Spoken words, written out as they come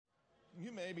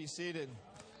You may be seated.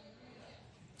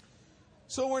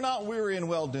 So we're not weary in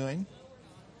well-doing.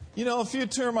 You know, a few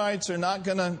termites are not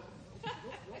going to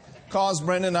cause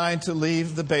Brenda and I to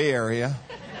leave the Bay Area.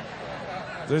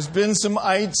 There's been some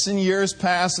ites in years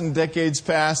past and decades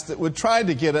past that would try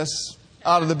to get us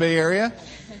out of the Bay Area,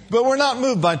 but we're not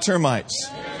moved by termites.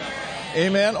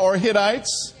 Amen. Or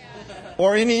Hittites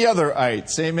or any other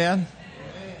ites. Amen.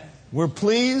 We're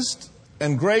pleased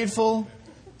and grateful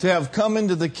to have come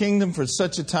into the kingdom for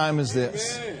such a time as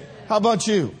this. How about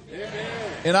you?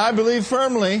 And I believe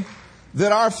firmly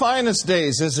that our finest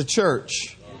days as a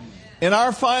church and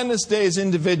our finest days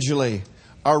individually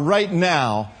are right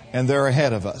now, and they're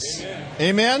ahead of us.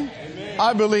 Amen?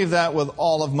 I believe that with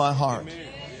all of my heart.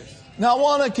 Now I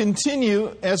want to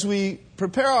continue as we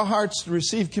prepare our hearts to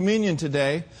receive communion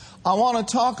today. I want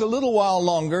to talk a little while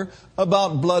longer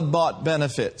about blood-bought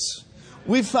benefits.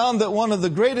 We found that one of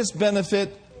the greatest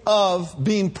benefits of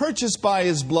being purchased by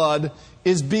His blood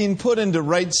is being put into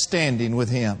right standing with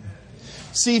Him.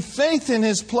 See, faith in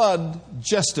His blood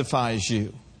justifies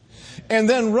you. And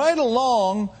then right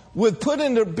along with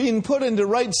being put into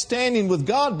right standing with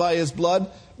God by His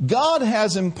blood, God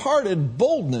has imparted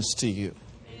boldness to you.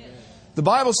 The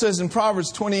Bible says in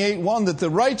Proverbs 28:1 that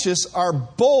the righteous are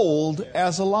bold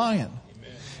as a lion.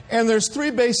 And there's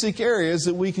three basic areas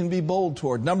that we can be bold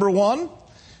toward. Number one,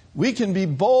 we can be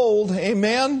bold,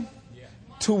 amen,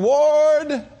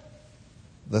 toward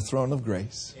the throne of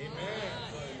grace.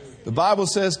 The Bible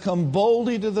says, come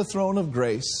boldly to the throne of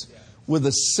grace with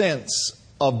a sense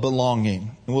of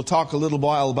belonging. And we'll talk a little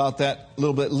while about that a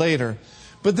little bit later.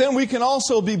 But then we can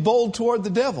also be bold toward the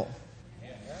devil.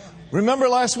 Remember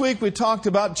last week we talked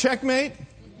about checkmate?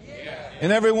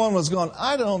 And everyone was going,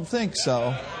 I don't think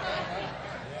so.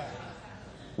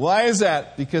 Why is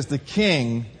that? Because the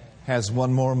king has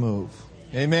one more move.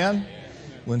 Amen?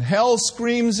 When hell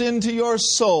screams into your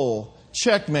soul,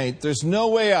 checkmate, there's no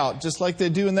way out. Just like they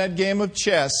do in that game of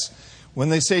chess. When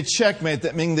they say checkmate,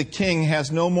 that means the king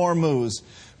has no more moves.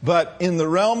 But in the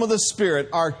realm of the Spirit,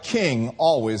 our king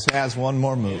always has one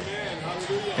more move.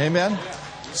 Amen?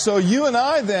 So you and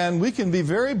I then, we can be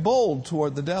very bold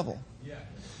toward the devil.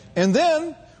 And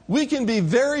then we can be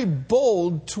very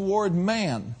bold toward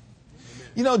man.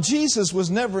 You know, Jesus was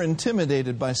never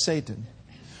intimidated by Satan.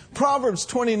 Proverbs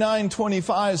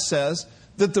 29:25 says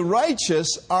that the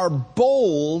righteous are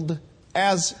bold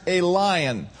as a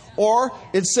lion. Or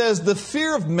it says the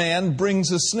fear of man brings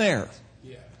a snare.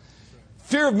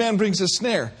 Fear of man brings a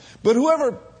snare. But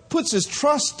whoever puts his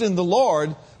trust in the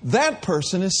Lord, that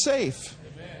person is safe.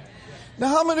 Now,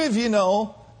 how many of you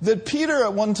know that Peter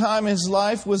at one time in his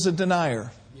life was a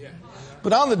denier?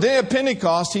 But on the day of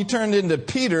Pentecost, he turned into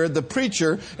Peter the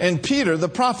preacher and Peter the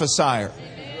prophesier.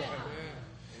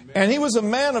 And he was a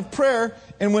man of prayer.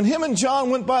 And when him and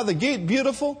John went by the gate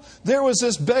beautiful, there was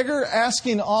this beggar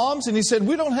asking alms. And he said,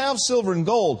 we don't have silver and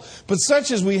gold, but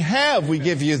such as we have, we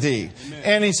give you thee.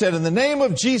 And he said, in the name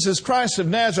of Jesus Christ of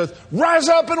Nazareth, rise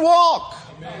up and walk.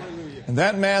 And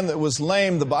that man that was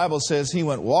lame, the Bible says, he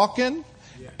went walking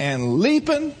and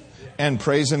leaping and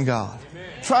praising God.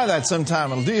 Try that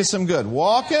sometime. It'll do you some good.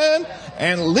 Walking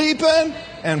and leaping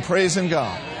and praising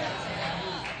God.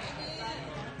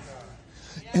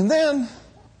 And then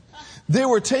they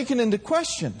were taken into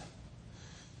question.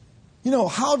 You know,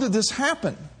 how did this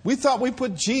happen? We thought we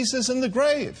put Jesus in the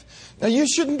grave. Now, you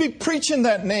shouldn't be preaching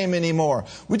that name anymore.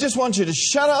 We just want you to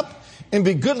shut up and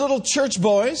be good little church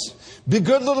boys, be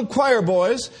good little choir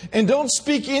boys, and don't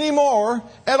speak anymore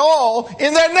at all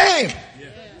in that name.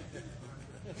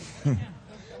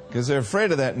 Because they're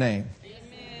afraid of that name.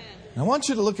 I want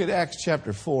you to look at Acts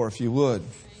chapter 4, if you would.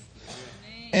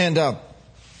 And I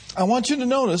want you to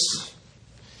notice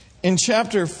in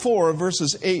chapter 4,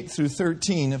 verses 8 through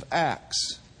 13 of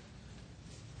Acts.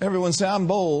 Everyone say, I'm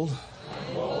bold,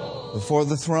 before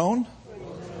the throne.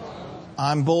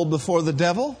 I'm bold before the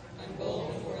devil.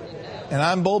 And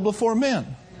I'm bold before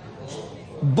men.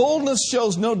 Boldness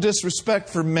shows no disrespect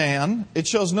for man. It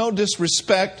shows no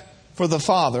disrespect for the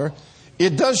Father.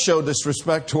 It does show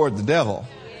disrespect toward the devil.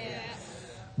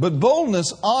 But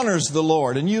boldness honors the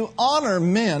Lord. And you honor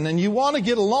men. And you want to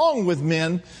get along with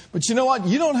men. But you know what?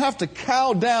 You don't have to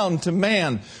cow down to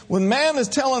man. When man is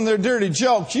telling their dirty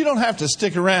jokes, you don't have to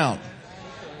stick around.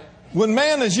 When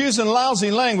man is using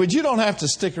lousy language, you don't have to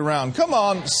stick around. Come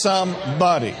on,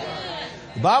 somebody.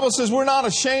 The Bible says we're not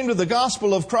ashamed of the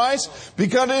gospel of Christ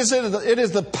because it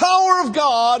is the power of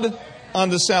God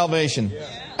unto salvation.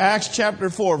 Acts chapter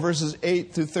 4, verses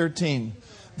 8 through 13.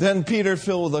 Then Peter,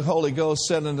 filled with the Holy Ghost,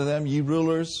 said unto them, ye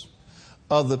rulers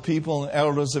of the people and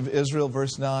elders of Israel,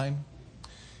 verse 9,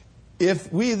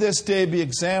 if we this day be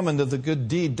examined of the good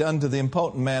deed done to the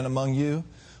impotent man among you,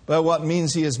 by what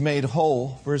means he is made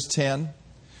whole. Verse 10.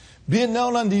 Be it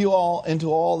known unto you all and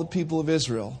to all the people of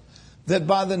Israel, that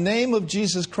by the name of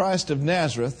Jesus Christ of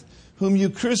Nazareth, whom you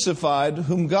crucified,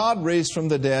 whom God raised from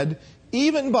the dead,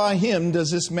 even by him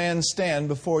does this man stand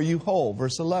before you whole.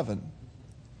 Verse 11.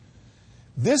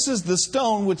 This is the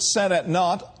stone which set at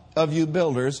naught of you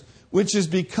builders, which is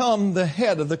become the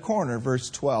head of the corner. Verse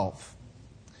 12.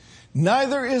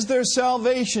 Neither is there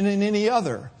salvation in any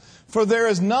other, for there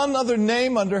is none other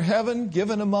name under heaven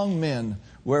given among men,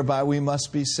 whereby we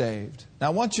must be saved. Now I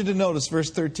want you to notice verse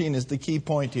 13 is the key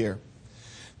point here.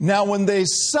 Now when they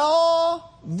saw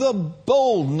the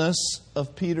boldness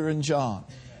of Peter and John,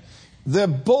 the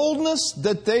boldness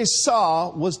that they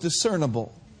saw was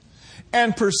discernible,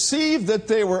 and perceived that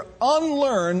they were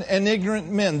unlearned and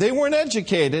ignorant men. They weren't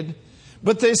educated,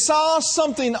 but they saw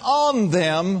something on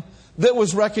them that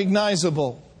was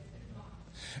recognizable.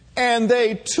 And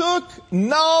they took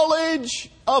knowledge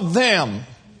of them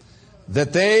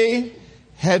that they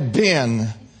had been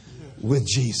with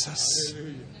Jesus.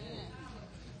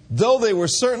 Though they were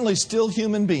certainly still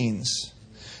human beings,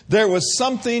 there was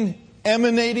something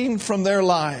emanating from their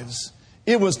lives.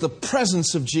 It was the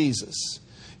presence of Jesus.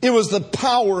 It was the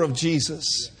power of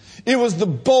Jesus. It was the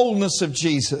boldness of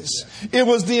Jesus. It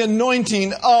was the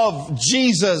anointing of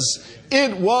Jesus.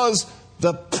 It was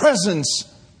the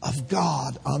presence of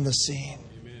God on the scene.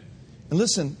 Amen. And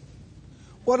listen,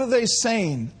 what are they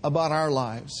saying about our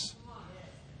lives?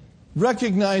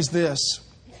 Recognize this,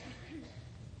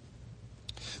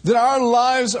 that our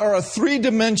lives are a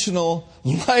three-dimensional,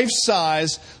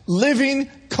 life-size, living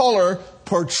color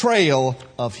portrayal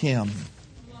of Him.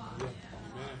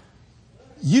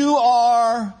 You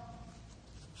are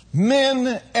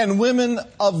men and women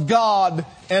of God,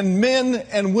 and men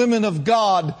and women of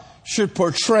God should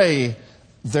portray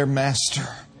their Master.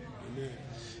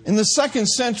 In the 2nd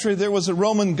century, there was a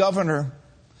Roman governor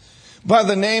by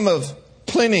the name of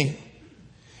Pliny.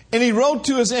 And he wrote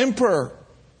to his emperor.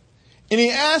 And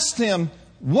he asked him,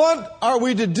 what are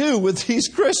we to do with these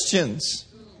Christians?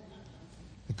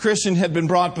 The Christian had been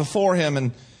brought before him,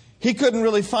 and he couldn't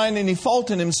really find any fault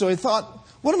in him. So he thought,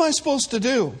 what am I supposed to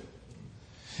do?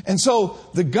 And so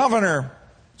the governor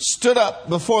stood up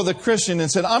before the Christian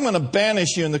and said, I'm going to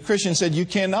banish you. And the Christian said, you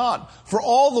cannot, for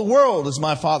all the world is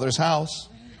my Father's house.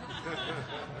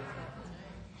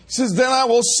 He says, then I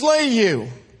will slay you.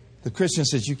 The Christian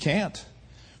says, you can't,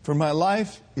 for my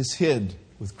life is hid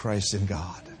with Christ in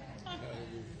God.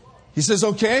 He says,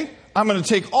 okay, I'm going to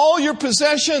take all your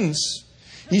possessions.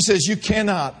 He says, you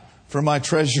cannot, for my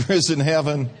treasure is in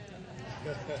heaven.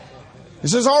 He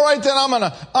says, all right, then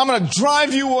I'm going to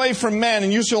drive you away from man,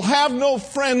 and you shall have no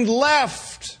friend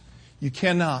left. You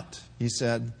cannot, he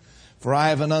said, for I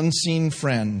have an unseen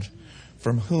friend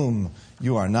from whom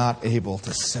you are not able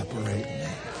to separate me.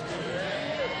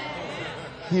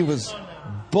 He was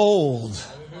bold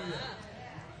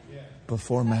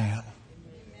before man.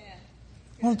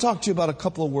 I want to talk to you about a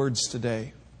couple of words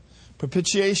today.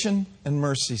 Propitiation and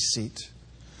mercy seat.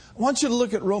 I want you to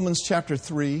look at Romans chapter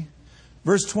 3,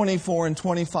 verse 24 and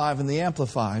 25 in the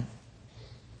Amplified.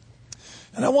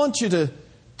 And I want you to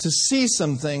see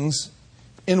some things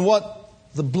in what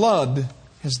the blood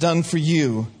has done for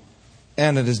you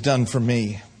and it has done for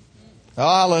me.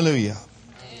 Hallelujah.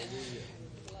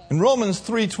 In Romans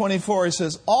 3:24, he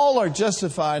says, all are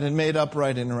justified and made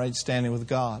upright in right standing with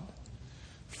God,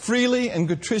 freely and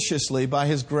gratuitously by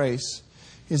His grace,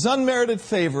 His unmerited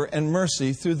favor and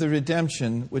mercy through the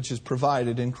redemption which is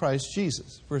provided in Christ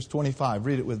Jesus. Verse 25,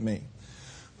 read it with me.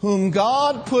 Whom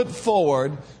God put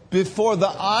forward before the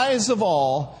eyes of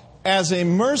all as a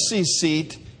mercy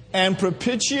seat and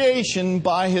propitiation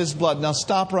by His blood. Now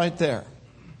stop right there.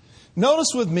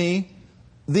 Notice with me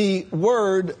the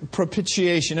word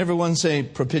propitiation. Everyone say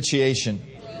propitiation.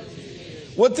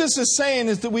 What this is saying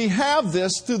is that we have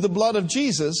this through the blood of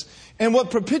Jesus. And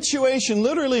what propitiation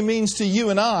literally means to you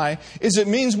and I is it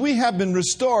means we have been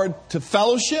restored to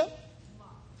fellowship.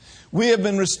 We have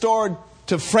been restored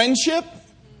to friendship.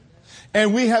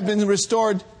 And we have been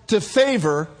restored to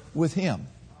favor with Him.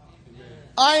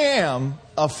 I am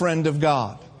a friend of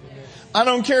God. I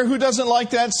don't care who doesn't like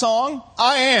that song.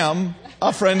 I am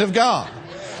a friend of God.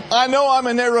 I know I'm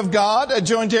an heir of God, a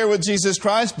joint heir with Jesus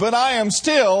Christ, but I am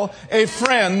still a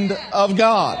friend of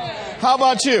God. How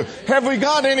about you? Have we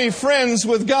got any friends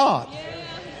with God?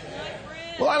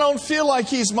 Well, I don't feel like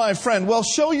He's my friend. Well,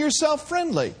 show yourself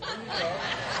friendly.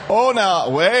 Oh, now,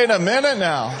 wait a minute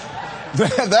now.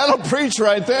 That'll preach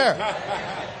right there.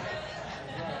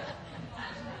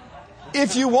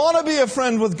 If you want to be a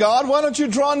friend with God, why don't you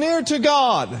draw near to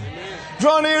God?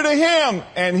 Draw near to Him,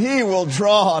 and He will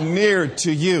draw near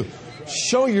to you.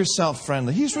 Show yourself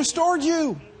friendly. He's restored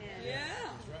you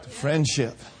to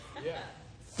friendship.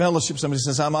 Fellowship. Somebody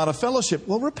says, I'm out of fellowship.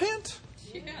 Well, repent.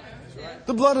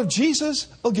 The blood of Jesus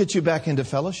will get you back into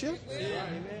fellowship.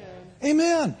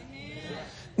 Amen.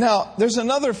 Now, there's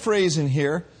another phrase in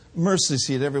here, mercy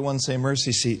seat. Everyone say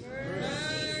mercy seat.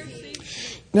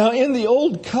 Now, in the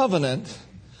Old Covenant,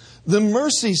 the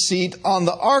mercy seat on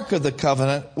the Ark of the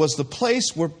Covenant was the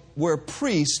place where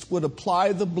priests would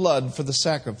apply the blood for the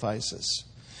sacrifices.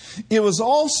 It was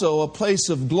also a place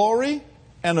of glory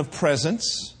and of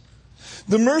presence.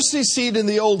 The mercy seat in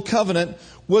the Old Covenant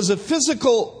was a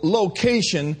physical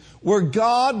location where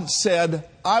God said,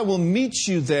 I will meet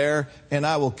you there and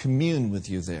I will commune with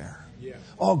you there. Yeah.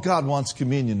 Oh, God wants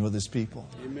communion with His people.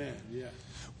 Amen. Yeah.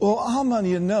 Well, how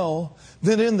many of you know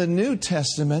that in the New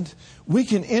Testament, we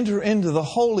can enter into the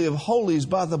Holy of Holies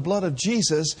by the blood of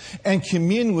Jesus and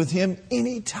commune with Him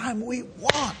anytime we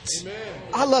want? Amen.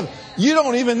 I love it. You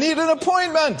don't even need an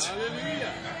appointment. Hallelujah.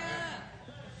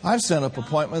 I've set up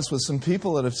appointments with some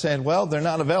people that have said, well, they're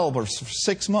not available for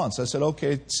 6 months. I said,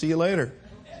 okay, see you later.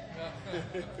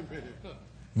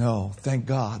 No, thank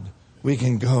God. We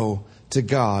can go to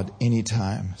God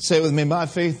anytime. Say it with me, my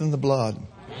faith in the blood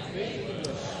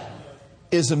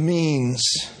is a means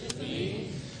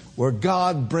where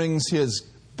God brings His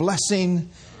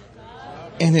blessing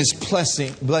and His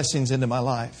blessings into my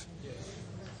life.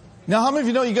 Now, how many of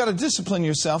you know you got to discipline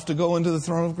yourself to go into the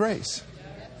throne of grace?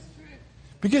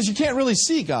 Because you can't really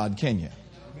see God, can you?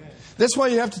 That's why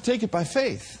you have to take it by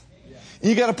faith.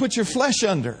 You got to put your flesh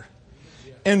under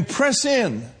and press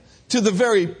in to the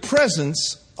very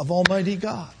presence of Almighty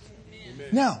God.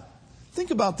 Now, think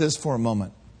about this for a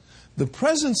moment. The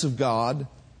presence of God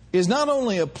is not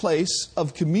only a place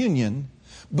of communion,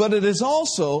 but it is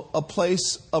also a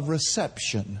place of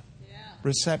reception.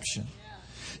 Reception.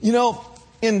 You know,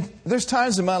 there's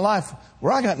times in my life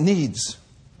where I got needs.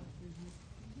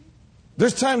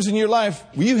 There's times in your life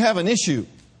where you have an issue.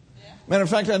 Matter of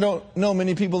fact, I don't know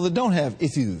many people that don't have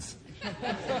issues.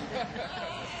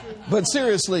 But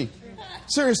seriously,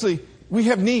 we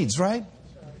have needs, right?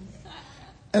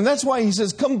 And that's why He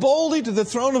says, come boldly to the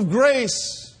throne of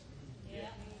grace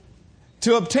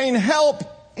to obtain help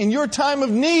in your time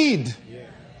of need.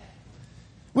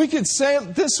 We could say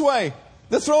it this way.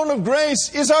 The throne of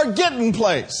grace is our getting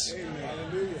place.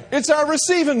 It's our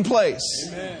receiving place.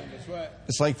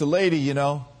 It's like the lady, you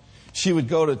know, she would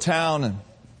go to town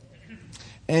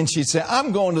and she'd say,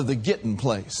 I'm going to the getting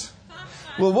place.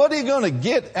 Well, what are you going to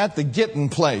get at the getting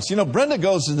place? You know, Brenda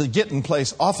goes to the getting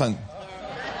place often.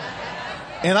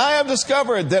 And I have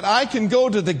discovered that I can go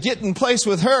to the getting place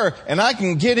with her and I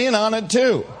can get in on it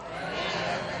too.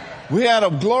 We had a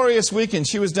glorious weekend.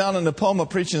 She was down in Napoma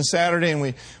preaching Saturday,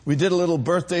 and we did a little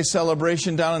birthday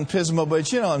celebration down in Pismo.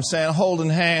 But you know what I'm saying, holding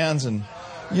hands and,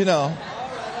 you know,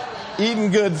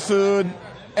 eating good food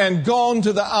and going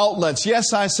to the outlets.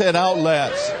 Yes, I said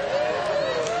outlets.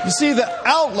 You see, the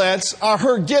outlets are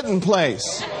her getting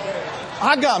place.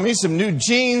 I got me some new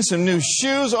jeans, some new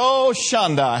shoes. Oh,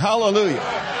 Shandai. Hallelujah.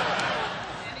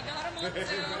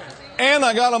 And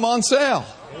I got them on sale.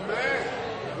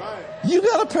 You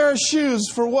got a pair of shoes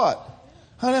for what?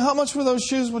 Honey, how much were those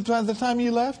shoes by the time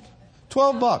you left?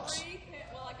 $12. Well,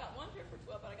 I got one pair for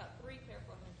 $12, but I got 3 pair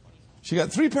for $120. She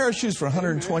got 3 pair of shoes for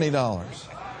 $120.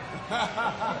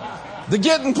 The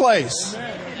getting place.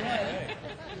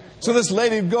 So this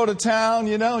lady would go to town,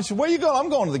 you know, and she said, where you go? I'm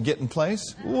going to the getting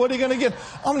place. What are you going to get?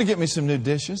 I'm going to get me some new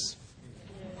dishes.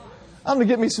 I'm going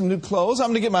to get me some new clothes. I'm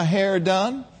going to get my hair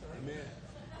done.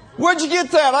 Where'd you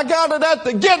get that? I got it at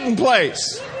the getting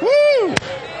place. Woo!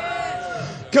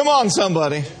 Come on,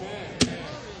 somebody.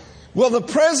 Well, the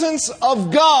presence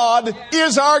of God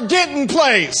is our getting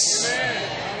place.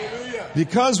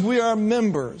 Because we are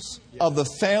members of the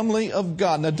family of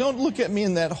God. Now, don't look at me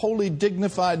in that holy,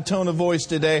 dignified tone of voice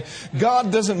today.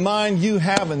 God doesn't mind you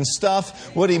having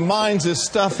stuff. What He minds is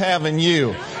stuff having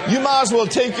you. You might as well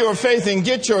take your faith and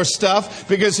get your stuff,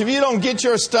 because if you don't get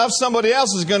your stuff, somebody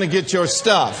else is going to get your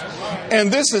stuff.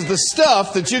 And this is the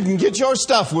stuff that you can get your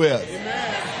stuff with.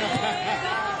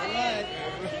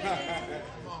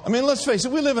 I mean, let's face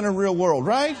it, we live in a real world,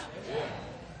 right?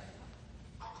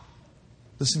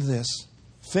 Listen to this.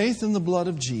 Faith in the blood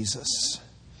of Jesus,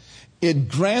 it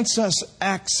grants us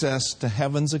access to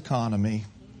heaven's economy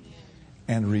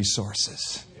and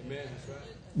resources.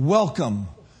 Welcome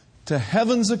to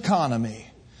heaven's economy,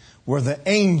 where the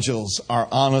angels are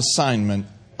on assignment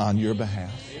on your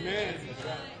behalf.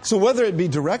 So whether it be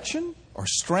direction or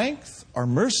strength or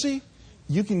mercy,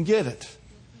 you can get it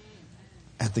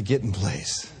at the getting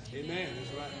place.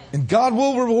 And God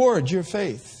will reward your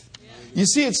faith. You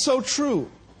see, it's so true.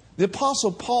 The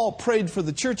Apostle Paul prayed for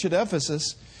the church at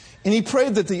Ephesus, and he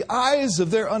prayed that the eyes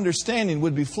of their understanding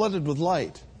would be flooded with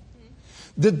light.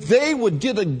 That they would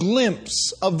get a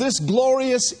glimpse of this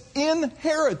glorious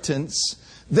inheritance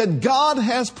that God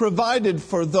has provided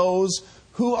for those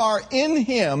who are in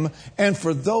Him and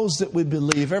for those that we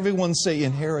believe. Everyone say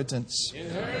inheritance.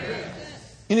 Inheritance.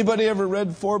 Anybody ever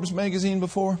read Forbes magazine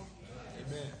before?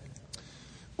 Amen.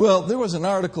 Well, there was an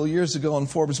article years ago in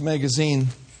Forbes magazine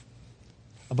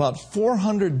about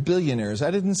 400 billionaires.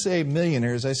 I didn't say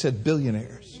millionaires, I said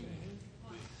billionaires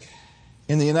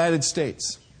in the United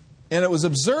States. And it was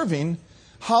observing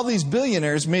how these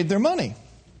billionaires made their money.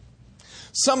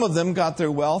 Some of them got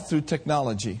their wealth through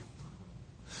technology.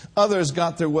 Others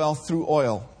got their wealth through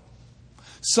oil.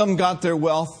 Some got their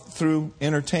wealth through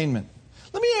entertainment.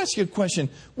 Let me ask you a question.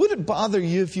 Would it bother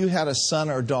you if you had a son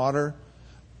or daughter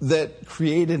that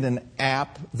created an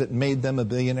app that made them a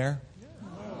billionaire?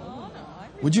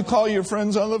 Would you call your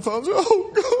friends on the phone and say,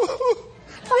 "Oh, God,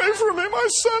 pray for me, my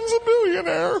son's a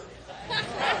billionaire"?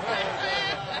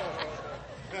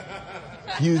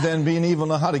 You then, being evil,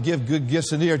 know how to give good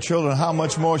gifts unto your children. How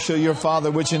much more shall your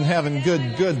Father which in heaven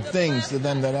good things to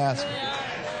them that ask Him?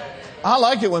 I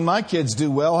like it when my kids do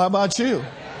well. How about you?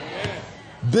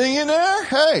 Billionaire?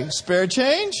 Hey, spare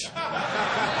change?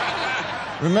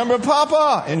 Remember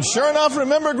Papa? And sure enough,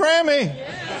 remember Grammy.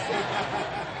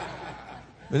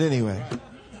 But anyway,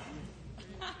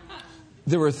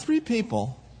 there were 3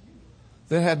 people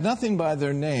that had nothing by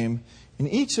their name,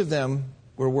 and each of them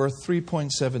were worth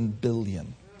 $3.7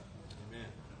 billion.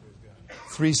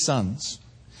 3 sons.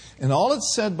 And all it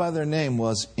said by their name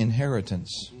was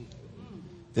inheritance.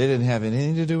 They didn't have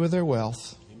anything to do with their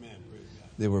wealth.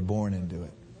 They were born into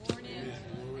it.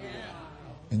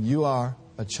 And you are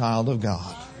a child of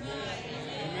God.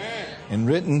 And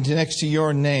written next to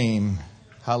your name,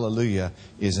 hallelujah,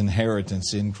 is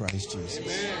inheritance in Christ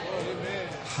Jesus.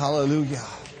 Hallelujah.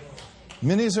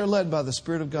 Many as are led by the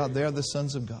Spirit of God, they are the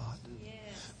sons of God.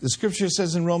 The Scripture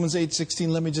says in Romans 8:16,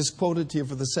 let me just quote it to you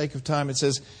for the sake of time. It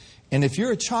says, and if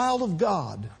you're a child of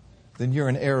God, then you're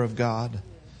an heir of God.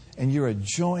 And you're a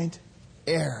joint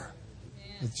heir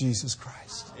with Jesus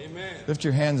Christ. Amen. Lift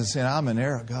your hands and say, I'm an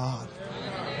heir of God.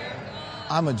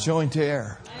 I'm a joint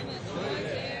heir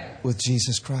with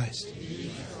Jesus Christ.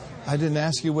 I didn't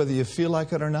ask you whether you feel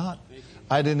like it or not.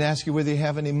 I didn't ask you whether you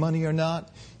have any money or not.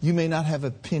 You may not have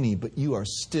a penny, but you are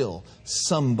still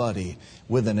somebody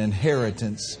with an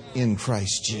inheritance in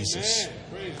Christ Jesus.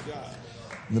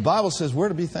 And the Bible says we're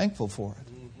to be thankful for it.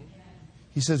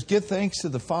 He says, give thanks to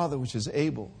the Father which is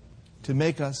able to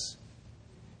give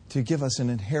us an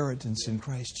inheritance in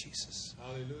Christ Jesus.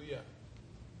 Hallelujah.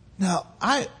 Now,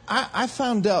 I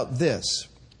found out this,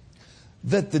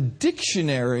 that the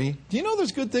dictionary, do you know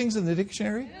there's good things in the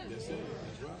dictionary?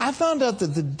 I found out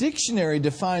that the dictionary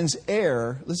defines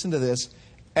heir, listen to this,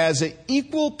 as an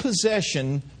equal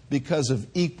possession because of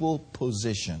equal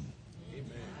position.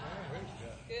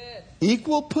 Good.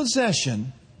 Equal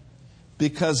possession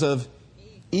because of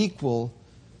equal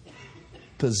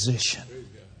position.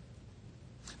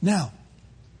 Now,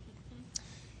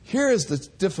 here is the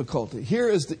difficulty. Here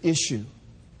is the issue.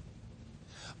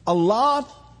 A lot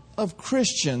of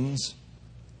Christians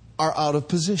are out of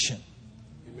position.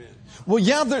 Well,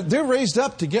 yeah, they're raised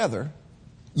up together.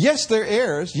 Yes, they're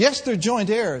heirs. Yes, they're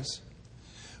joint heirs.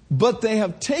 But they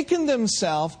have taken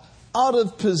themselves out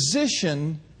of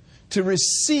position to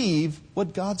receive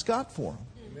what God's got for them.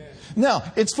 Amen.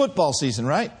 Now, it's football season,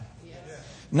 right? Yes.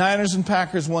 Niners and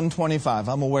Packers 125.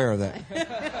 I'm aware of that.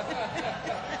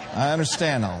 I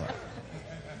understand all that.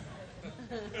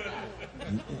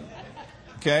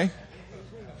 Okay?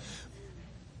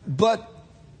 But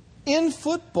in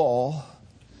football,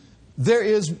 there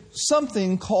is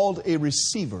something called a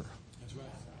receiver.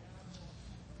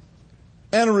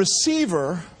 And a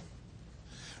receiver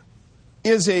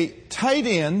is a tight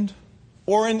end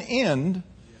or an end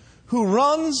who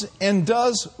runs and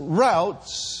does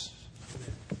routes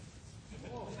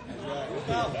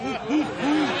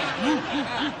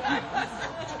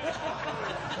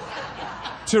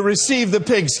to receive the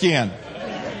pigskin.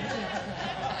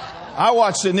 I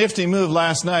watched a nifty move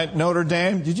last night, Notre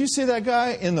Dame. Did you see that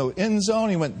guy in the end zone?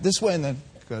 He went this way and then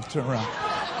turn around.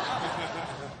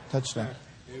 Touchdown.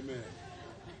 Amen.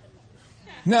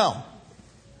 Now,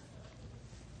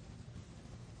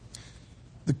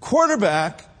 the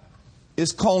quarterback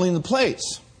is calling the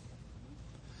plays.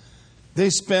 They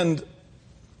spend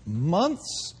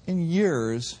months and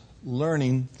years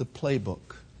learning the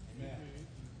playbook. Amen.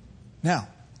 Now,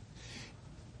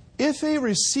 if a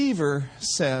receiver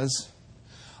says,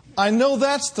 I know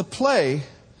that's the play,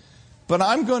 but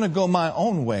I'm going to go my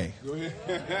own way. Go ahead.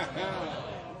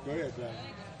 Go ahead, Brian.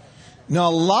 Now,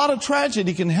 a lot of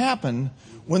tragedy can happen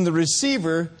when the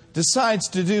receiver decides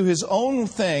to do his own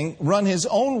thing, run his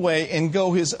own way, and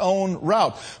go his own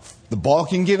route. The ball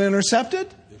can get intercepted.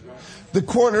 The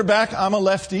quarterback, I'm a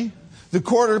lefty. The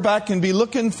quarterback can be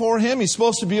looking for him. He's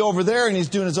supposed to be over there, and he's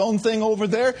doing his own thing over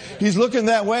there. He's looking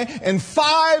that way. And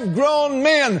 5 grown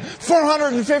men,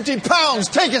 450 pounds,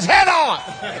 take his head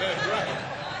off.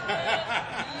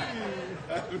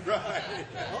 Right.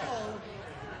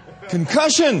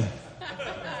 Concussion.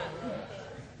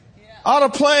 Out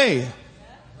of play.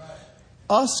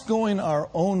 Us going our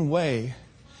own way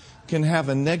can have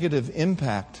a negative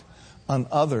impact on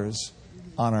others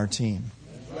on our team.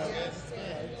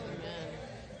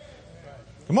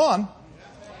 Come on.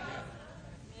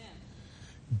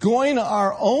 Going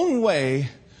our own way,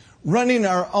 running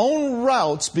our own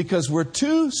routes because we're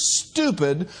too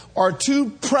stupid or too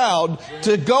proud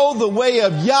to go the way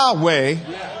of Yahweh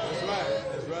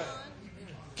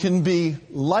can be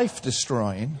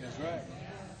life-destroying.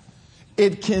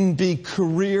 It can be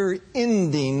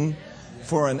career-ending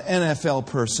for an NFL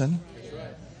person.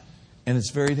 And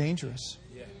it's very dangerous.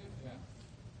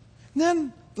 And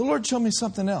then the Lord showed me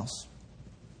something else.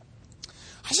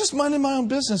 I was just minding my own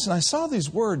business and I saw these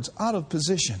words, out of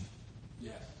position.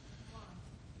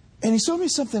 And He showed me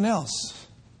something else.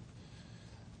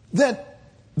 That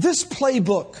this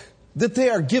playbook that they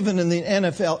are given in the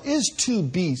NFL is to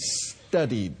be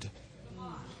studied.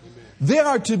 They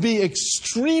are to be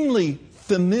extremely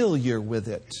familiar with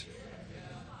it.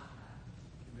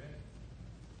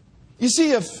 You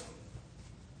see, if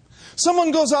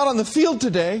someone goes out on the field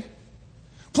today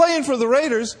playing for the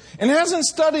Raiders and hasn't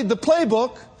studied the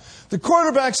playbook, the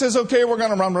quarterback says, okay, we're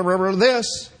going to run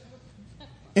this.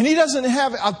 And he doesn't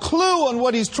have a clue on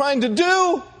what he's trying to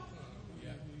do.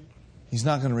 He's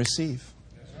not going to receive.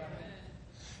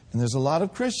 And there's a lot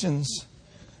of Christians,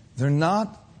 they're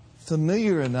not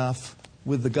familiar enough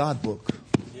with the God book.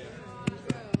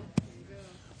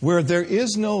 Where there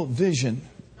is no vision,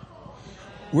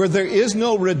 where there is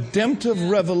no redemptive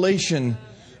revelation,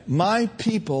 my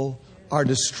people are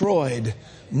destroyed.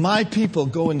 My people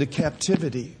go into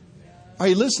captivity. Are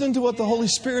you listening to what the Holy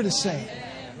Spirit is saying?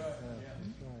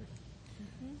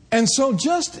 And so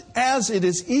just as it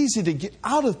is easy to get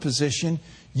out of position,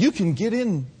 you can get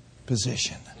in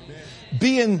position.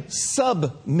 Be in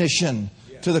submission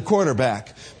to the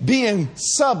quarterback. Be in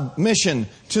submission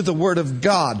to the Word of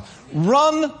God.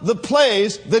 Run the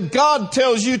plays that God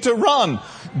tells you to run.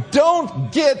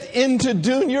 Don't get into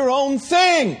doing your own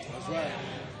thing.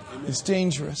 It's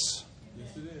dangerous.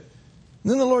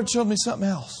 And then the Lord showed me something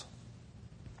else.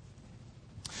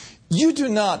 You do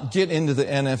not get into the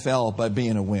NFL by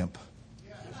being a wimp.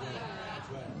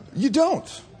 You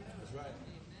don't.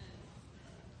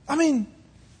 I mean,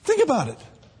 think about it.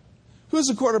 Who's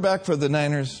the quarterback for the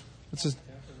Niners? What's his?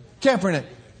 Kaepernick.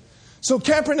 So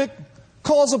Kaepernick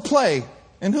calls a play.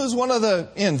 And who's one of the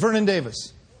in? Vernon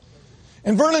Davis.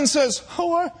 And Vernon says,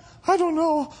 oh, I don't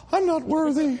know. I'm not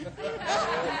worthy.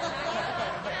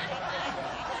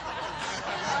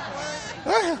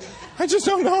 I just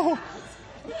don't know.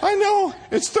 I know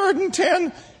it's 3rd and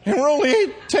 10 and we're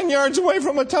only 10 yards away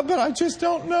from a tub, but I just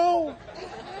don't know.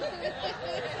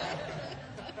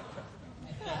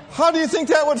 How do you think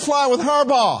that would fly with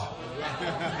Harbaugh?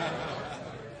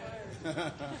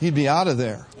 He'd be out of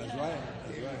there.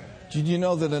 Did you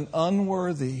know that an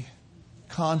unworthy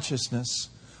consciousness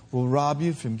will rob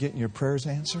you from getting your prayers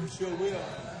answered?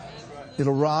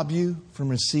 It'll rob you from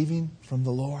receiving from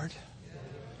the Lord.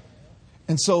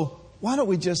 And so, why don't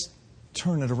we just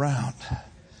turn it around?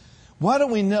 Why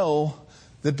don't we know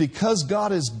that because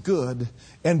God is good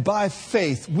and by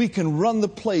faith we can run the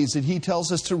plays that He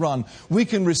tells us to run, we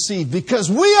can receive because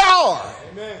we are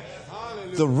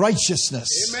the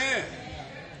righteousness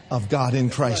of God in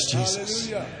Christ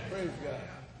Jesus.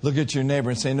 Look at your neighbor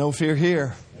and say, no fear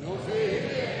here.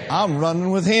 I'm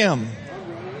running with Him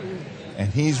and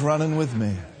He's running with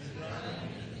me.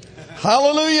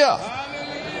 Hallelujah.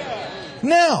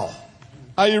 Now,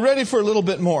 are you ready for a little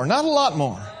bit more? Not a lot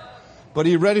more, but are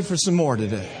you ready for some more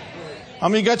today? How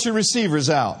many got your receivers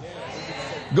out?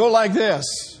 Go like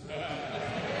this.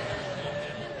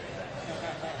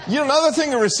 You know, another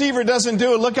thing a receiver doesn't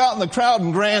do is look out in the crowd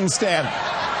and grandstand.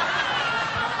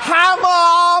 Hi,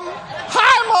 Mom!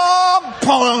 Hi, Mom!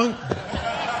 Pong!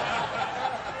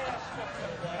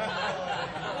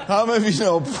 How many of you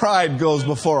know pride goes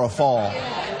before a fall?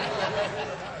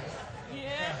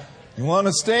 You want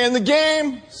to stay in the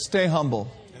game? Stay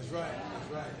humble. That's right.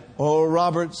 That's right. Oh,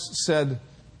 Roberts said,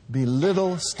 Be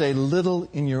little, stay little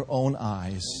in your own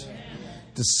eyes.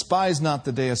 Despise not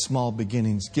the day of small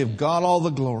beginnings. Give God all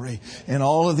the glory and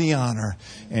all of the honor,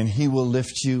 and He will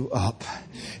lift you up.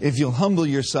 If you'll humble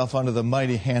yourself under the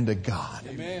mighty hand of God,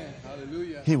 Amen.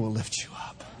 Hallelujah. He will lift you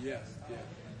up. Yes. Yes.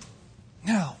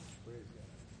 Now,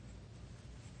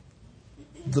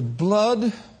 the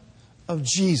blood of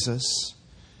Jesus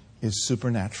is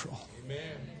supernatural. Amen.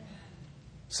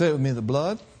 Say it with me, the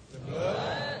blood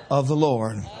of the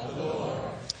Lord.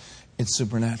 It's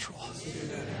supernatural.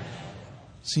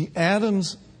 See,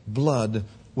 Adam's blood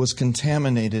was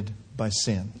contaminated by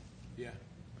sin. Yeah.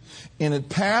 And it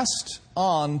passed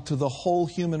on to the whole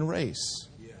human race.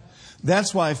 Yeah.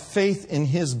 That's why faith in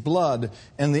His blood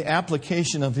and the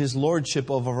application of His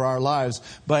lordship over our lives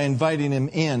by inviting Him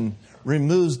in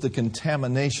removes the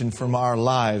contamination from our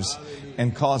lives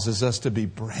and causes us to be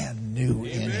brand new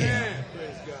in Him.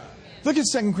 Look at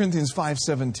 2 Corinthians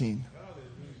 5:17.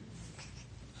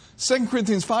 2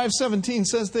 Corinthians 5:17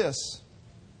 says this.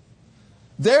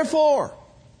 Therefore,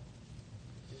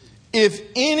 if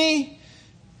any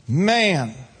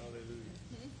man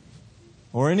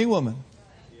or any woman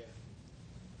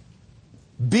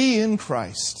be in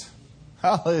Christ.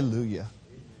 Hallelujah.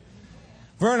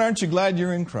 Vern, aren't you glad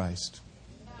you're in Christ?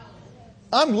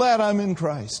 I'm glad I'm in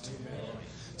Christ.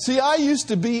 See, I used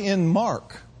to be in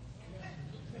Mark.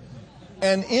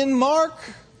 And in Mark,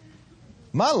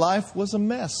 my life was a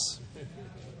mess.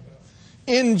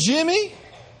 In Jimmy,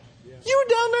 you were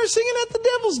down there singing at the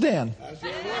Devil's Den.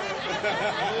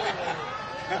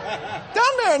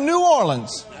 Down there in New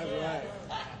Orleans.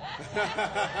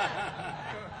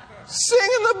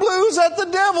 Singing the blues at the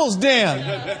Devil's Den.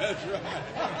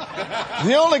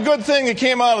 The only good thing that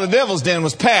came out of the Devil's Den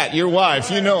was Pat, your wife.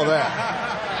 You know that.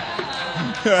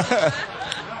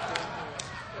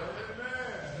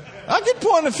 I could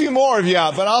point a few more of you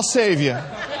out, but I'll save you.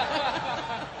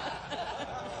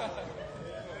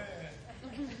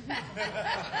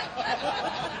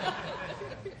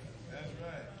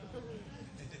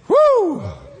 Woo!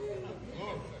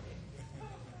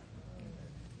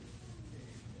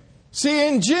 See,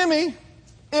 in Jimmy,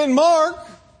 in Mark,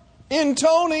 in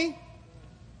Tony,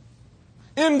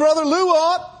 in Brother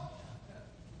Luot,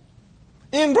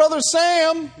 in Brother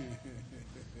Sam,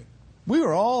 we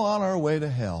were all on our way to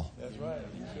hell. That's right.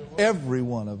 Every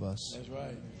one of us. That's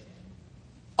right.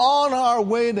 On our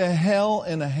way to hell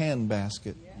in a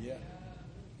handbasket. Yeah.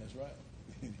 That's right.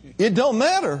 It don't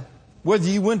matter whether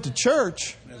you went to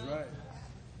church. That's right.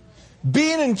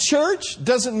 Being in church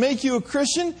doesn't make you a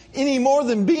Christian any more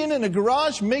than being in a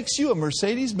garage makes you a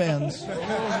Mercedes-Benz. Isn't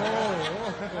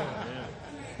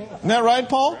that right,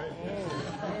 Paul?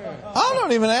 I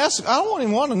don't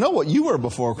even want to know what you were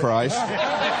before Christ.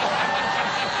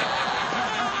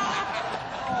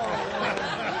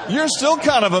 You're still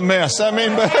kind of a mess. I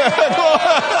mean,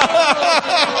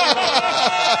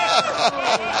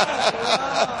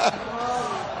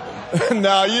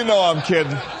 no, you know I'm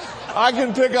kidding. I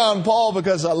can pick on Paul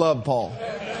because I love Paul.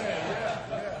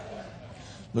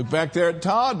 Look back there at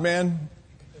Todd, man.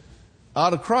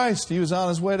 Out of Christ, he was on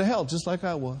his way to hell, just like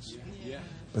I was.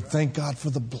 But thank God for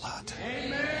the blood.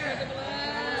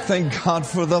 Thank God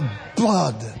for the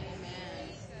blood.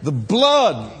 The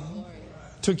blood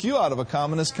took you out of a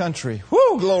communist country.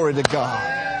 Woo, glory to God.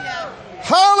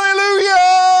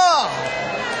 Hallelujah!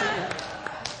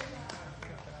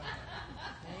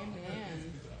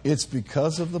 It's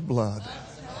because of the blood.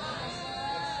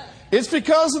 It's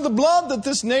because of the blood that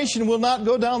this nation will not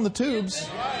go down the tubes.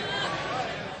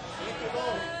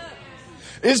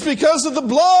 It's because of the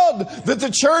blood that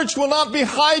the church will not be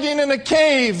hiding in a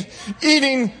cave,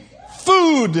 eating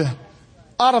food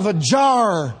out of a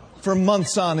jar for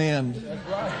months on end. That's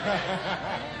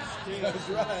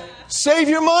right. Save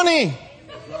your money.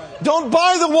 Don't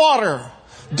buy the water.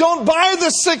 Don't buy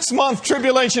the 6-month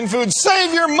tribulation food.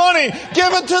 Save your money.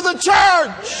 Give it to the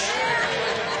church.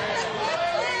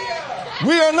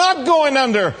 We are not going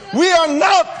under. We are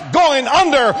not going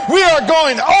under. We are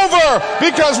going over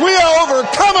because we are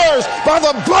overcomers by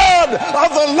the blood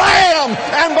of the Lamb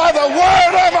and by the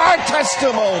word of our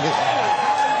testimony.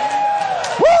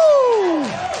 Woo!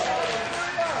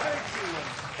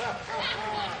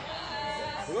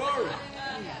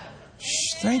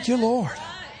 Shh, thank you, Lord.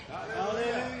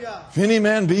 If any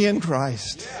man be in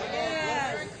Christ.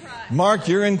 Mark,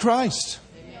 you're in Christ.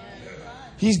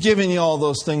 He's giving you all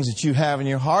those things that you have in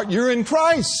your heart. You're in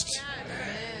Christ.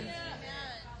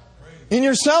 In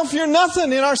yourself, you're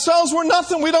nothing. In ourselves, we're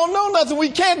nothing. We don't know nothing. We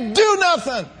can't do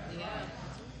nothing.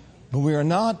 But we are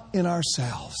not in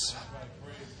ourselves.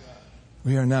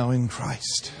 We are now in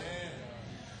Christ.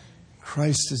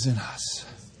 Christ is in us.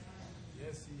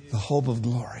 The hope of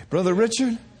glory. Brother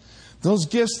Richard, those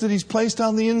gifts that He's placed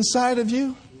on the inside of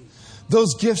you,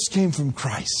 those gifts came from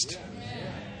Christ.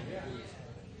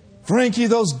 Frankie,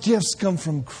 those gifts come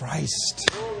from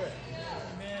Christ.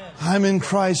 I'm in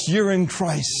Christ, you're in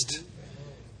Christ.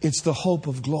 It's the hope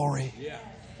of glory.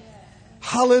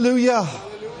 Hallelujah.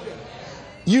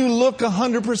 You look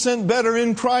 100% better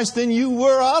in Christ than you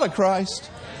were out of Christ.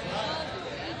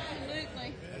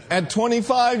 At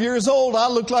 25 years old, I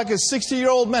looked like a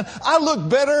 60-year-old man. I look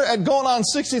better at going on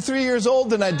 63 years old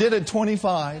than I did at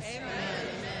 25.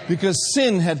 Because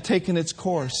sin had taken its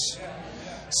course.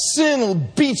 Sin will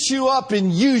beat you up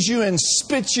and use you and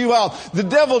spit you out. The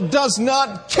devil does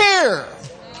not care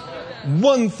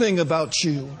one thing about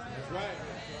you.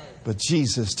 But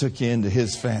Jesus took you into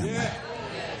His family.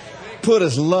 Put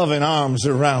His loving arms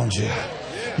around you.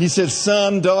 He said,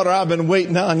 son, daughter, I've been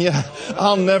waiting on you.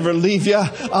 I'll never leave you.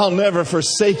 I'll never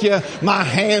forsake you. My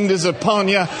hand is upon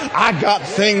you. I got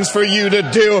things for you to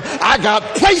do. I got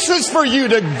places for you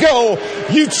to go.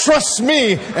 You trust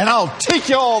me and I'll take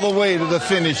you all the way to the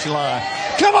finish line.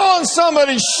 Come on,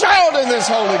 somebody, shout in this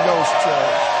Holy Ghost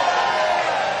church.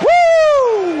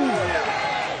 Woo!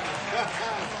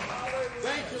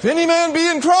 If any man be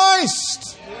in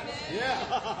Christ,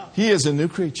 he is a new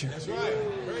creature.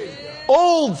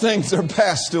 Old things are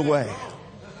passed away.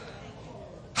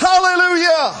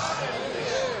 Hallelujah.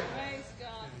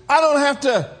 I don't have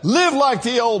to live like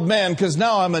the old man because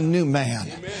now I'm a new man.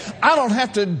 I don't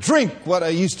have to drink what I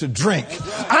used to drink.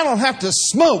 I don't have to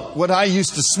smoke what I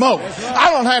used to smoke. I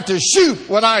don't have to shoot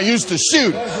what I used to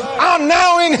shoot. I'm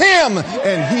now in Him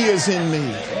and He is in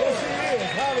me.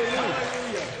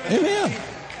 Amen.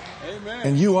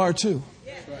 And you are too.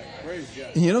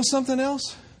 And you know something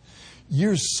else?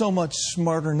 You're so much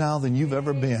smarter now than you've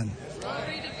ever been.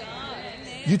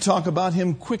 You talk about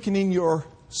Him quickening your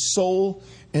soul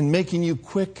and making you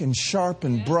quick and sharp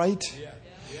and bright.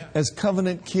 As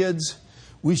covenant kids,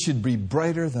 we should be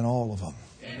brighter than all of them.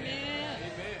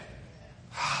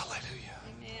 Hallelujah.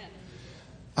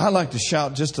 I'd like to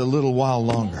shout just a little while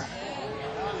longer.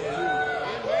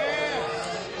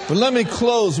 But let me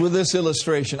close with this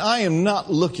illustration. I am not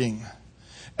looking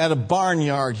at a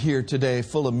barnyard here today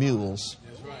full of mules.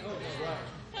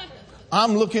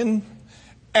 I'm looking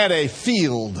at a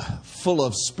field full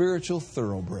of spiritual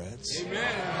thoroughbreds.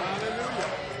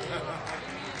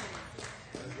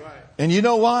 And you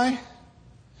know why?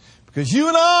 Because you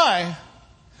and I,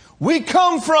 we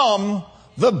come from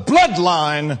the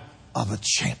bloodline of a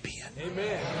champion.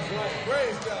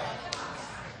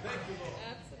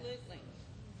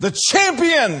 The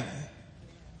champion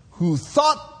who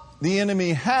thought the enemy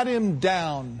had him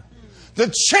down.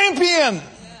 The champion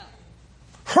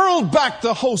hurled back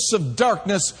the hosts of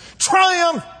darkness,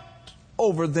 triumphed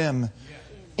over them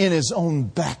in His own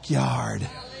backyard,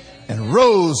 and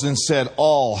rose and said,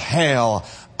 all hail,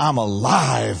 I'm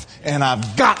alive and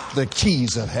I've got the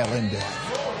keys of hell and death.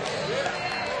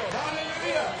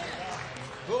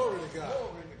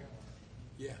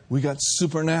 We got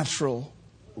supernatural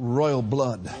royal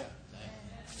blood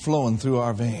flowing through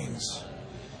our veins.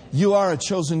 You are a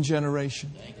chosen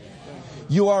generation.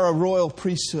 You are a royal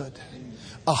priesthood,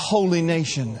 a holy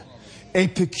nation, a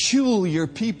peculiar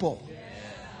people.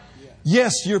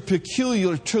 Yes, you're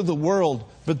peculiar to the world,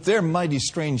 but they're mighty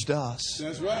strange to us.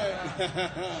 That's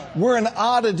right. We're an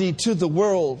oddity to the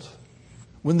world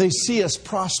when they see us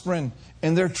prospering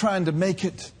and they're trying to make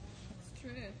it.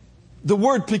 The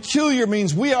word peculiar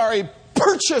means we are a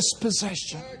purchased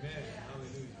possession.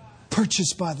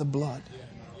 Purchased by the blood.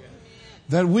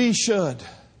 That we should,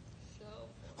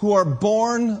 who are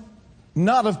born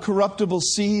not of corruptible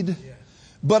seed,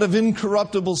 but of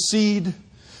incorruptible seed,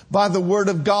 by the word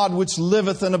of God which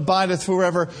liveth and abideth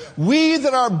forever. We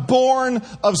that are born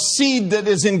of seed that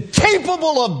is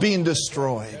incapable of being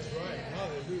destroyed.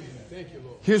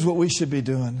 Here's what we should be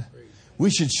doing. We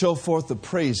should show forth the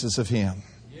praises of Him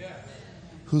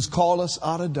who's called us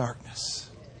out of darkness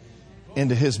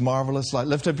into His marvelous light.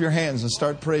 Lift up your hands and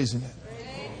start praising Him.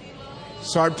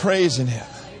 Start praising Him.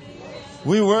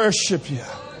 We worship You.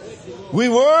 We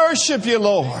worship You,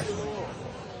 Lord.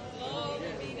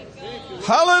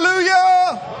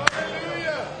 Hallelujah.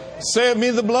 Save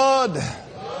me the blood.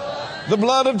 The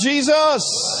blood of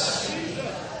Jesus.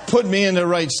 Put me in the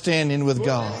right standing with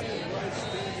God.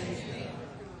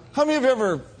 How many of you have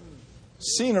ever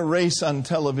seen a race on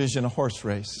television, a horse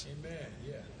race?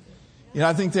 You know,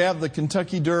 I think they have the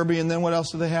Kentucky Derby, and then what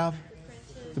else do they have?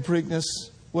 The Preakness.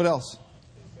 What else?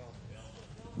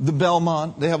 The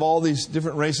Belmont. They have all these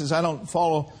different races. I don't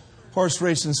follow horse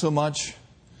racing so much.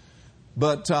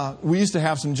 But we used to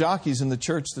have some jockeys in the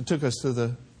church that took us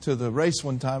to the race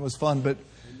one time. It was fun. But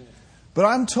But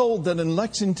I'm told that in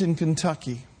Lexington,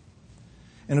 Kentucky,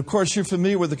 and of course you're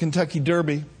familiar with the Kentucky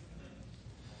Derby,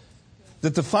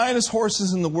 that the finest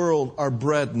horses in the world are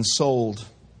bred and sold.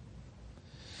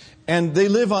 And they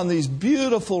live on these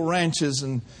beautiful ranches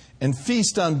and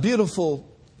feast on beautiful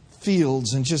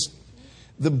fields. And just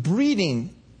the breeding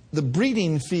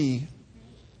fee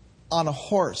on a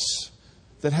horse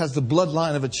that has the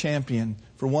bloodline of a champion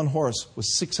for one horse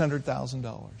was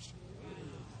 $600,000.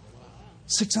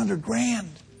 $600,000.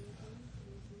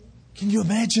 Can you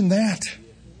imagine that?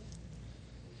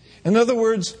 In other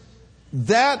words,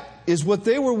 that is what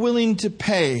they were willing to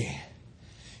pay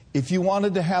if you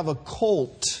wanted to have a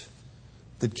colt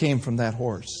that came from that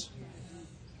horse.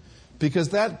 Because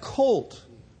that colt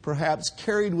perhaps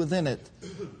carried within it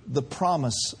the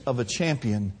promise of a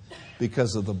champion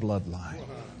because of the bloodline.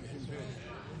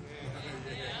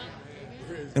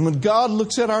 And when God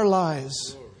looks at our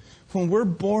lives, when we're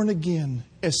born again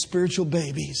as spiritual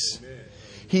babies,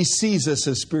 He sees us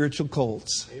as spiritual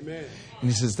colts. And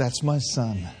He says, that's my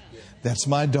son. That's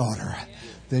my daughter.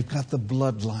 They've got the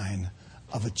bloodline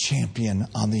of a champion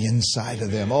on the inside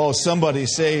of them. Oh, somebody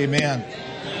say amen.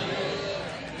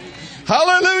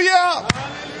 Hallelujah!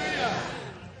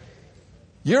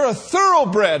 You're a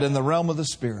thoroughbred in the realm of the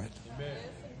Spirit.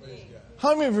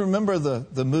 How many of you remember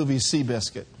the movie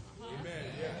Seabiscuit?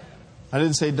 I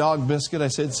didn't say dog biscuit, I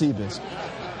said Seabiscuit.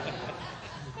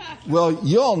 Well,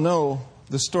 you all know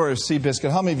the story of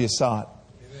Seabiscuit. How many of you saw it?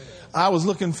 I was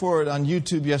looking for it on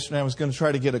YouTube yesterday. I was going to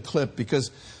try to get a clip because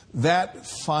that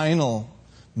final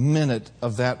minute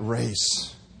of that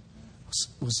race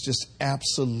was just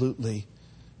absolutely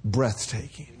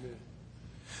breathtaking.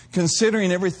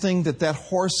 Considering everything that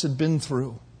horse had been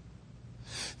through.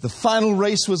 The final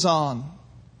race was on.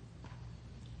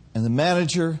 And the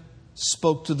manager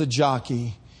spoke to the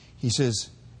jockey. He says,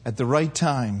 at the right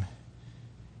time,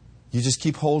 you just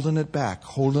keep holding it back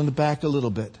a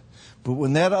little bit. But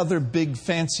when that other big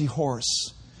fancy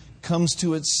horse comes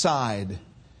to its side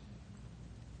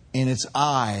and its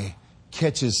eye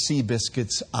catches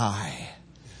Seabiscuit's eye,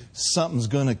 something's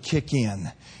going to kick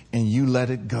in and you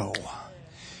let it go.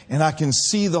 And I can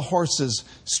see the horses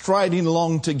striding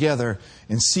along together,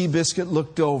 and Seabiscuit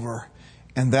looked over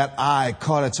and that eye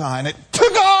caught its eye and it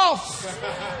took off.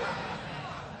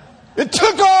 It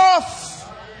took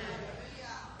off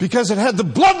because it had the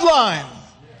bloodline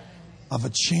of a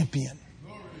champion.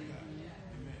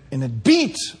 And it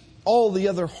beat all the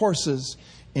other horses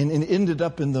and it ended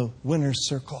up in the winner's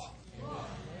circle.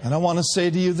 And I want to say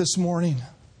to you this morning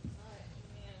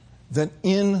that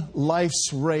in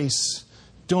life's race,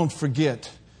 don't forget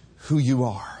who you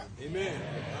are. Amen.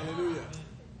 Hallelujah.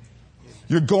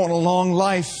 You're going along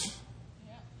life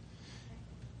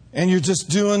and you're just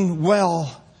doing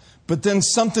well, but then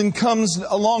something comes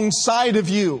alongside of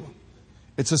you.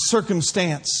 It's a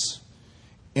circumstance.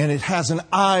 And it has an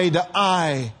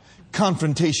eye-to-eye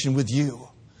confrontation with you.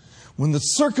 When the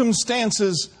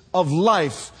circumstances of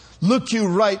life look you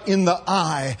right in the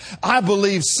eye, I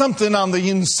believe something on the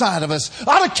inside of us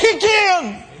ought to kick in.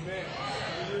 Amen.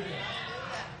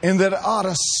 And that ought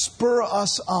to spur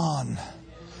us on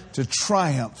to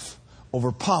triumph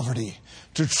over poverty,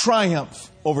 to triumph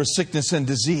over sickness and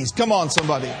disease. Come on,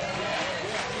 somebody.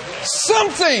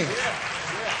 Something.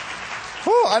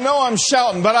 Oh, I know I'm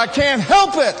shouting, but I can't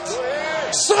help it.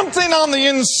 Something on the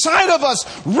inside of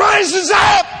us rises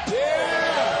up.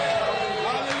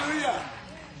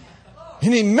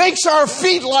 And He makes our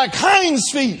feet like hinds'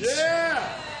 feet.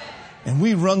 And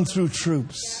we run through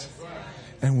troops.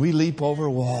 And we leap over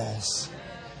walls.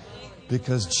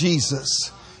 Because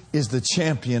Jesus is the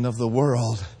champion of the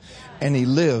world. And He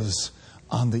lives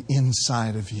on the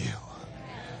inside of you.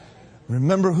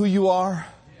 Remember who you are.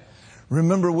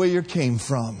 Remember where you came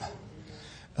from.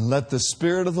 And let the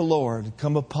Spirit of the Lord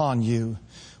come upon you.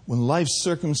 When life's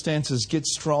circumstances get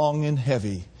strong and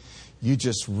heavy, you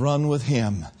just run with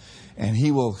Him. And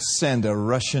He will send a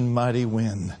rushing mighty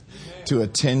wind to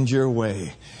attend your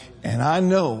way. And I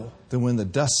know that when the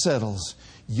dust settles,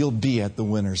 you'll be at the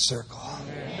winner's circle.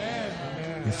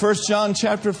 In 1 John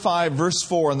chapter 5, verse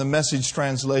 4 in the Message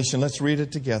translation, let's read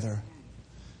it together.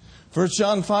 1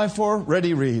 John 5:4,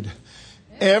 ready, read.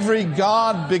 Every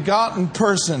God-begotten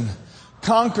person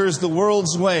conquers the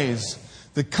world's ways.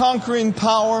 The conquering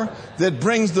power that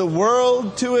brings the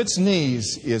world to its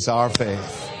knees is our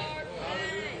faith.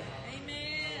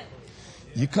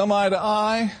 You come eye to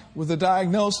eye with a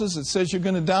diagnosis that says you're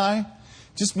going to die,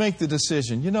 just make the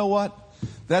decision. You know what?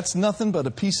 That's nothing but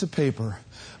a piece of paper.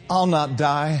 I'll not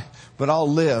die, but I'll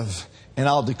live and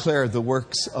I'll declare the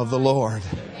works of the Lord.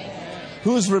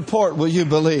 Whose report will you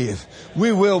believe?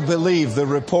 We will believe the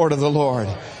report of the Lord.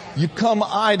 You come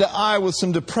eye to eye with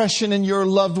some depression in your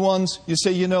loved ones. You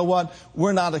say, you know what?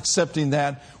 We're not accepting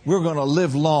that. We're going to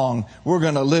live long. We're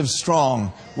going to live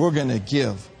strong. We're going to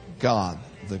give God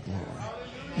the glory.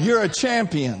 You're a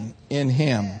champion in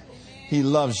Him. He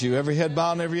loves you. Every head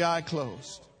bowed and every eye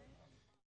closed.